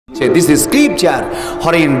This is scripture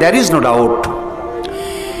wherein there is no doubt.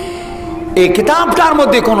 এই কিতাবটার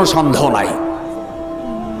মধ্যে কোনো সন্দেহ নাই,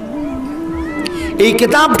 এই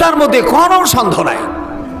কিতাবটার মধ্যে কোনো সন্দেহ নাই।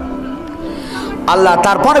 আল্লাহ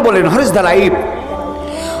তারপরে বলেন, What is the life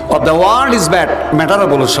of the world is bad matter of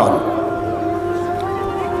evolution.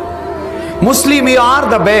 Muslim, you are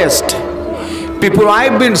the best people I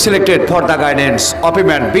have been selected for the guidance of a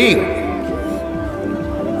man being.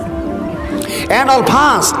 And all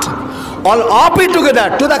fast, all up it together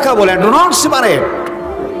to the Kabul and do not separate.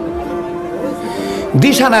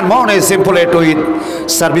 The sun and moon is employed with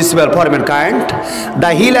serviceable for mankind.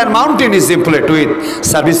 The hill and mountain is employed with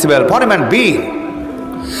serviceable for man being.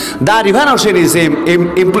 The river ocean is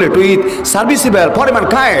employed with serviceable for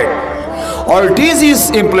mankind. All trees is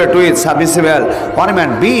employed with serviceable for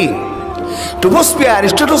man being. Troposphere,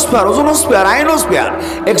 stratosphere, ozonosphere, ionosphere,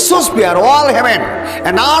 exosphere, all heaven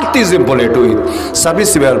and earth is employed with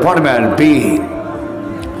serviceable for man being.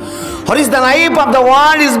 What is the life of the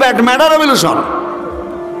world is bad matter of illusion.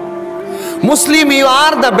 Muslim, you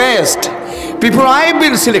are the best people I have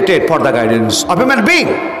been selected for the guidance of a human being.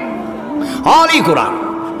 Holy Quran.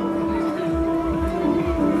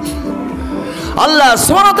 Allah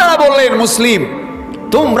subhanahu wa ta'ala বললেন, মুসলিম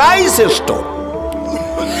তোমরাই শ্রেষ্ঠ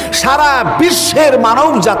সারা বিশ্বের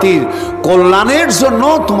মানব জাতির কল্যাণের জন্য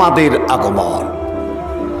তোমাদের আগমন।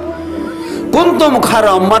 কুনতুম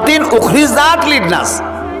খায়রা উম্মাতিন উখরিজাত লিন-নাস।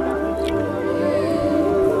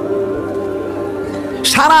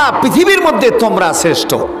 সারা পৃথিবীর মধ্যে তোমরা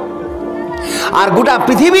শ্রেষ্ঠ, আর গোটা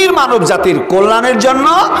পৃথিবীর মানব জাতির কল্যাণের জন্য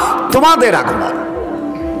তোমাদের আগমন।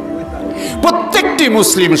 প্রত্যেকটি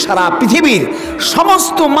মুসলিম সারা পৃথিবীর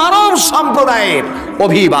সমস্ত মানব সম্প্রদায়ের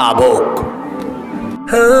অভিভাবক।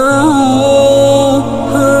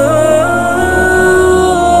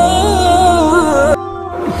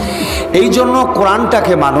 এই জন্য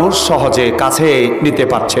কোরআনটাকে মানুষ সহজে কাছে নিতে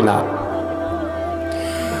পারছে না।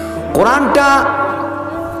 কোরআনটা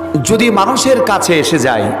যদি মানুষের কাছে এসে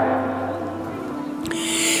যায়,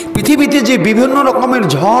 পৃথিবীতে যে বিভিন্ন রকমের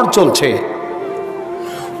ঝড় চলছে,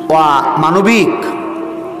 মানবিক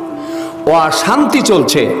শান্তি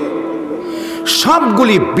চলছে,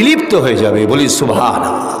 সবগুলি বিলুপ্ত হয়ে যাবে। বলি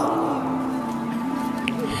সুবহানাল্লাহ।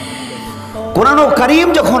 কোরআন কারীম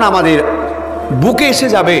যখন আমাদের বুকে এসে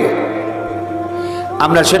যাবে,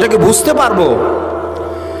 আমরা সেটাকে বুঝতে পারবো,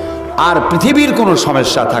 আর পৃথিবীর কোনো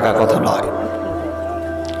সমস্যা থাকা কথা নয়।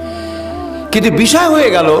 কিন্তু বিষয় হয়ে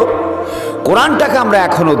গেল, কোরআনটাকে আমরা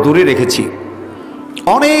এখনো দূরে রেখেছি,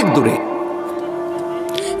 অনেক দূরে,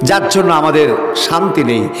 যার জন্য আমাদের শান্তি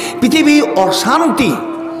নেই। পৃথিবী অশান্তি,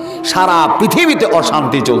 সারা পৃথিবীতে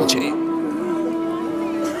অশান্তি চলছে।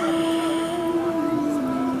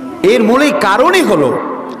 এর মূল কারণই হলো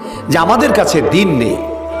যে আমাদের কাছে দিন নেই,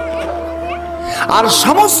 আর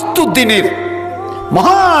সমস্ত দিনের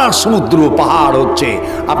মহাসমুদ্র পাহাড় হচ্ছে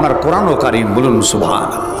আপনার কোরআন কারীম। বলুন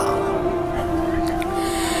সুবহানাল্লাহ।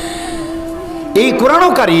 এই কোরআন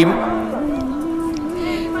কারীম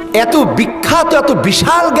এত বিখ্যাত, এত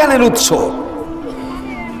বিশাল জ্ঞানের উৎস,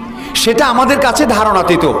 সেটা আমাদের কাছে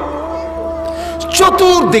ধারণাতীত।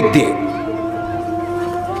 চতুর্দিক দিয়ে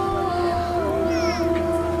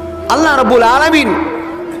আল্লাহ রাব্বুল আলামিন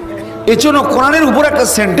এর জন্য কোরআনের উপর একটা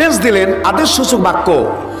সেন্টেন্স দিলেন, আদেশসূচক বাক্য,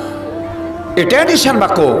 এটা এডিশন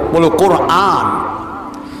বাক্য, বলো কোরআন।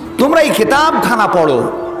 তোমরা এই কিতাবখানা পড়ো,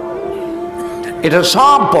 এটা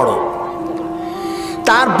সব পড়ো।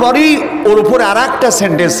 তারপরেই ওর উপরে আর একটা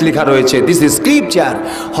সেন্টেন্স লেখা রয়েছে, this is scripture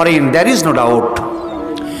wherein there is no doubt.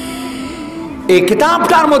 এই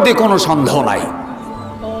কিতাবটার মধ্যে কোনো সন্দেহ নাই,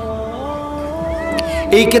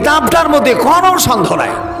 এই কিতাবটার মধ্যে কোনো সন্দেহ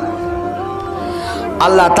নাই।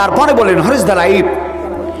 আল্লাহ তারপরে বলেন, What is the life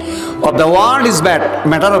of the world is bad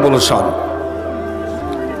matter of evolution.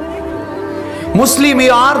 Muslim,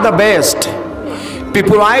 you are the best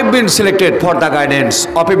people I have been selected for the guidance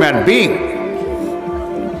of a man being.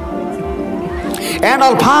 And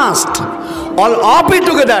all fast, all up it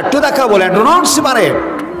together to the Kabul and do not separate.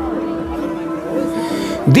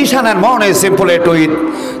 The sun and moon is employed with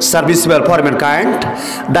serviceable for mankind.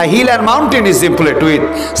 The hill and mountain is employed with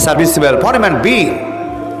serviceable for man being.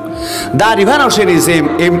 The river ocean is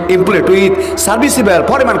employed with serviceable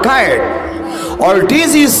for mankind. All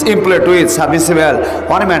trees is employed with serviceable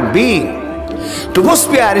for man being.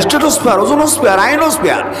 Troposphere, stratosphere, ozonosphere,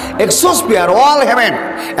 ionosphere, exosphere, all heaven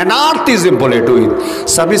and earth is employed with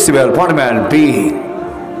serviceable for man being.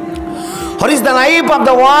 What is the life of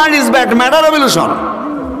the world is bad matter of illusion.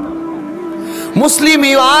 Muslim,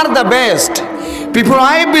 you are the best people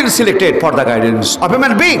I have been selected for the guidance of a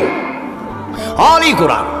human being. Holy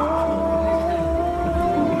Quran.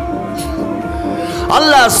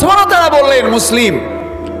 আল্লাহ সুবহানাহু ওয়া তাআলা বললেন, মুসলিম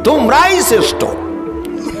তোমরাই শ্রেষ্ঠ,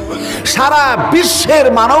 সারা বিশ্বের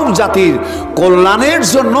মানব জাতির কল্যাণের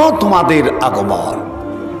জন্য তোমাদের আগমন।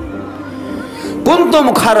 কুনতুম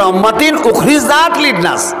খায়রা উম্মাতিন উখরিজাত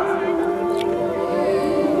লিন-নাস,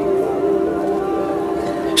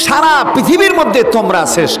 সারা পৃথিবীর মধ্যে তোমরা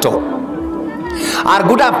শ্রেষ্ঠ, আর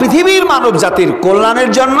গোটা পৃথিবীর মানব জাতির কল্যাণের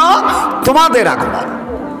জন্য তোমাদের আগমন।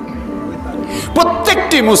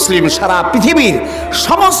 প্রত্যেকটি মুসলিম সারা পৃথিবীর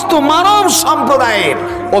সমস্ত মানব সম্প্রদায়ের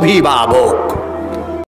অভিভাবক।